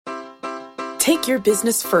Take your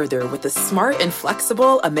business further with the smart and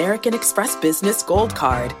flexible American Express Business Gold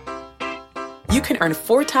Card. You can earn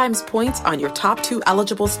 4 times points on your top 2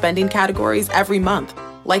 eligible spending categories every month,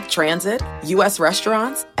 like transit, U.S.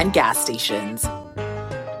 restaurants, and gas stations.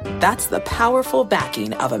 That's the powerful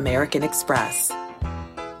backing of American Express.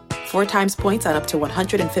 4 times points on up to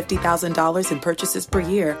 $150,000 in purchases per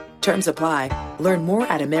year. Terms apply. Learn more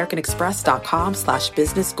at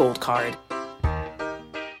americanexpress.com/businessgoldcard.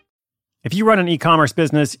 If you run an e-commerce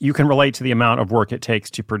business, you can relate to the amount of work it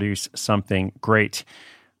takes to produce something great.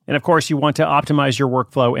 And of course, you want to optimize your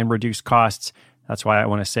workflow and reduce costs. That's why I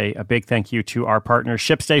want to say a big thank you to our partner,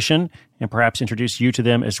 ShipStation, and perhaps introduce you to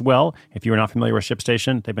them as well. If you are not familiar with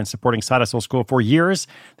ShipStation, they've been supporting Side Hustle School for years.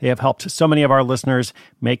 They have helped so many of our listeners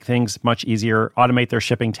make things much easier, automate their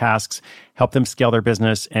shipping tasks, help them scale their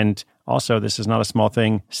business, and also, this is not a small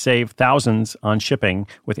thing, save thousands on shipping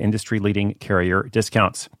with industry-leading carrier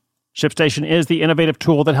discounts. ShipStation is the innovative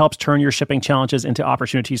tool that helps turn your shipping challenges into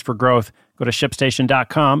opportunities for growth. Go to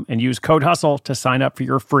ShipStation.com and use code HUSTLE to sign up for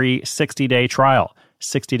your free 60-day trial.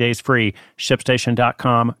 60 days free.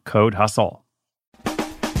 ShipStation.com, code HUSTLE.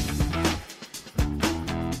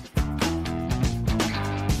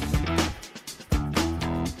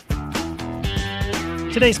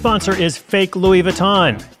 Today's sponsor is Fake Louis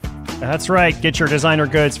Vuitton. That's right. Get your designer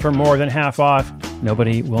goods for more than half off.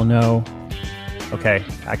 Nobody will know. Okay,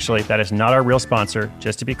 actually, that is not our real sponsor,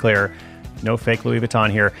 just to be clear. No fake Louis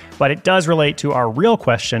Vuitton here, but it does relate to our real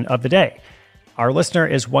question of the day. Our listener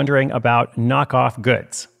is wondering about knockoff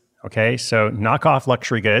goods. Okay, so knockoff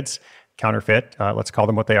luxury goods, counterfeit, let's call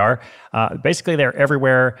them what they are. Basically, they're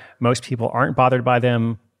everywhere. Most people aren't bothered by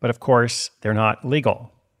them, but of course, they're not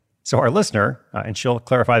legal. So our listener, and she'll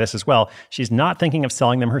clarify this as well, she's not thinking of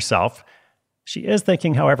selling them herself. She is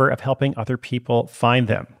thinking, however, of helping other people find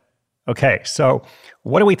them. Okay, so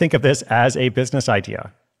what do we think of this as a business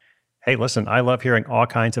idea? Hey, listen, I love hearing all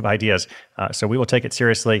kinds of ideas, so we will take it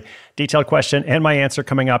seriously. Detailed question and my answer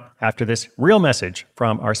coming up after this real message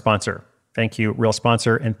from our sponsor. Thank you, real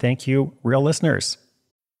sponsor, and thank you, real listeners.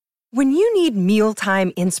 When you need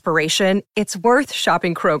mealtime inspiration, it's worth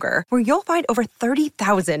shopping Kroger, where you'll find over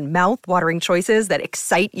 30,000 mouth-watering choices that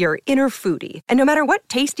excite your inner foodie. And no matter what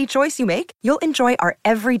tasty choice you make, you'll enjoy our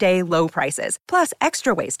everyday low prices, plus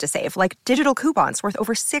extra ways to save, like digital coupons worth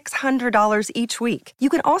over $600 each week. You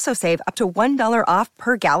can also save up to $1 off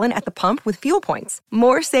per gallon at the pump with fuel points.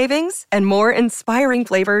 More savings and more inspiring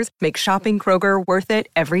flavors make shopping Kroger worth it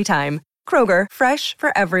every time. Kroger, fresh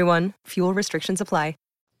for everyone. Fuel restrictions apply.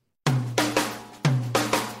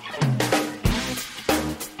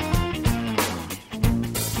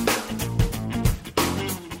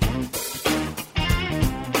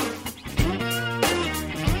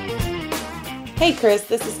 Hey Chris,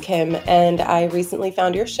 this is Kim, and I recently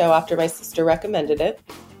found your show after my sister recommended it.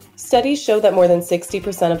 Studies show that more than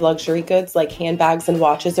 60% of luxury goods like handbags and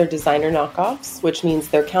watches are designer knockoffs, which means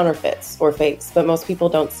they're counterfeits or fakes, but most people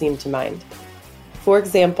don't seem to mind. For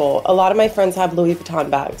example, a lot of my friends have Louis Vuitton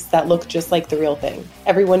bags that look just like the real thing.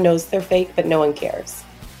 Everyone knows they're fake, but no one cares.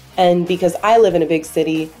 And because I live in a big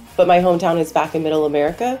city, but my hometown is back in Middle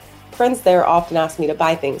America, friends there often ask me to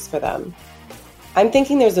buy things for them. I'm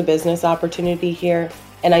thinking there's a business opportunity here,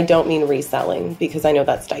 and I don't mean reselling, because I know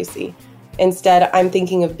that's dicey. Instead, I'm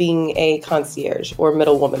thinking of being a concierge or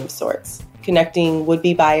middlewoman of sorts, connecting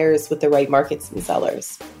would-be buyers with the right markets and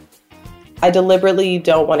sellers. I deliberately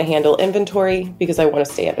don't want to handle inventory because I want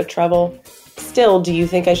to stay out of trouble. Still, do you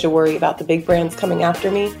think I should worry about the big brands coming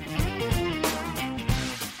after me?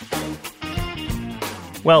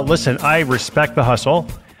 Well, listen, I respect the hustle.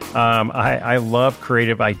 I love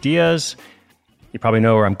creative ideas. You probably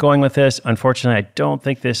know where I'm going with this. Unfortunately, I don't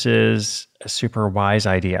think this is a super wise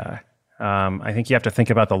idea. I think you have to think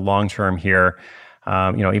about the long term here.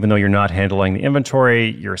 Even though you're not handling the inventory,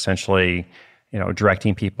 you're essentially,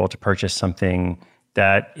 directing people to purchase something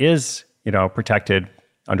that is, protected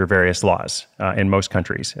under various laws in most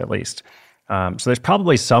countries, at least. So there's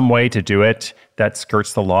probably some way to do it that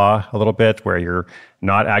skirts the law a little bit, where you're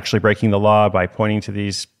not actually breaking the law by pointing to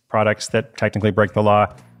these products that technically break the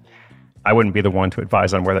law. I wouldn't be the one to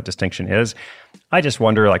advise on where that distinction is. I just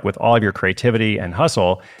wonder, with all of your creativity and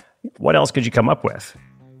hustle, what else could you come up with,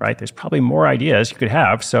 right? There's probably more ideas you could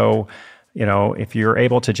have. So, if you're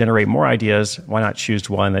able to generate more ideas, why not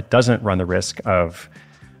choose one that doesn't run the risk of,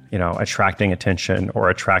 attracting attention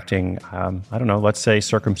or attracting, let's say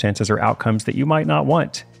circumstances or outcomes that you might not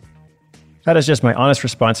want. That is just my honest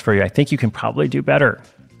response for you. I think you can probably do better.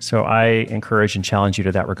 So I encourage and challenge you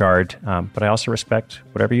to that regard. But I also respect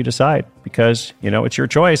whatever you decide because, it's your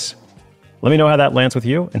choice. Let me know how that lands with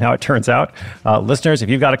you and how it turns out. Listeners, if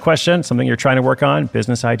you've got a question, something you're trying to work on,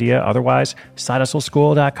 business idea, otherwise,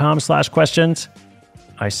 sidehustleschool.com/questions.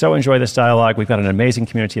 I so enjoy this dialogue. We've got an amazing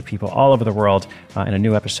community of people all over the world and a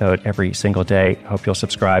new episode every single day. Hope you'll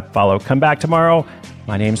subscribe, follow, come back tomorrow.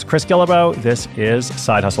 My name's Chris Guillebeau. This is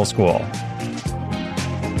Side Hustle School.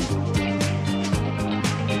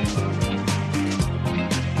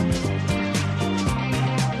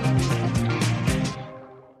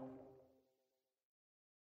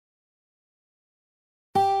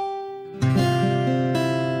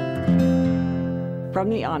 From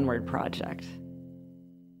the Onward Project.